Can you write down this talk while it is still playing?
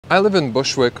I live in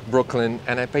Bushwick, Brooklyn,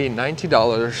 and I pay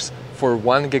 $90 for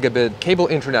 1 gigabit cable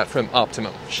internet from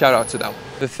Optimum. Shout out to them.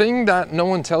 The thing that no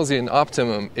one tells you in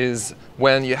Optimum is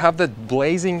when you have that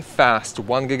blazing fast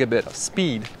 1 gigabit of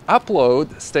speed,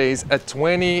 upload stays at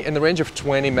in the range of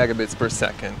 20 megabits per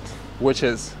second, which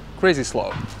is crazy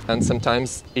slow. And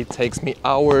sometimes it takes me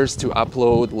hours to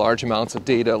upload large amounts of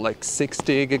data, like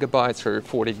 60 gigabytes or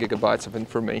 40 gigabytes of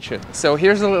information. So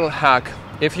here's a little hack.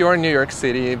 If you're in New York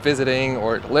City visiting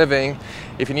or living,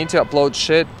 if you need to upload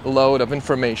shit load of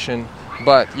information,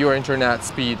 but your internet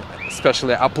speed,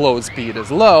 especially upload speed, is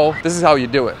low, this is how you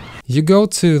do it. You go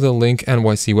to the Link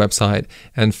NYC website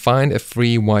and find a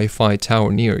free Wi-Fi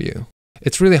tower near you.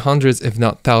 It's really hundreds, if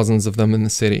not thousands of them in the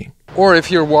city. Or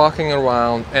if you're walking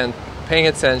around and paying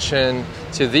attention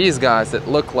to these guys that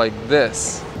look like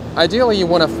this. Ideally, you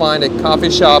want to find a coffee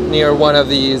shop near one of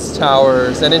these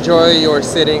towers and enjoy your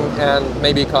sitting and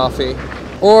maybe coffee.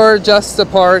 Or just a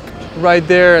park right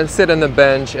there and sit on the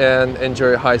bench and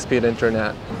enjoy high-speed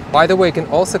internet. By the way, you can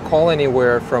also call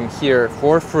anywhere from here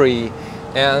for free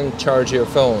and charge your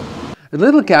phone. A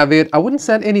little caveat, I wouldn't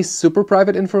send any super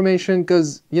private information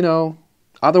because, you know,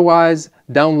 otherwise,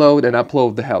 download and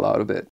upload the hell out of it.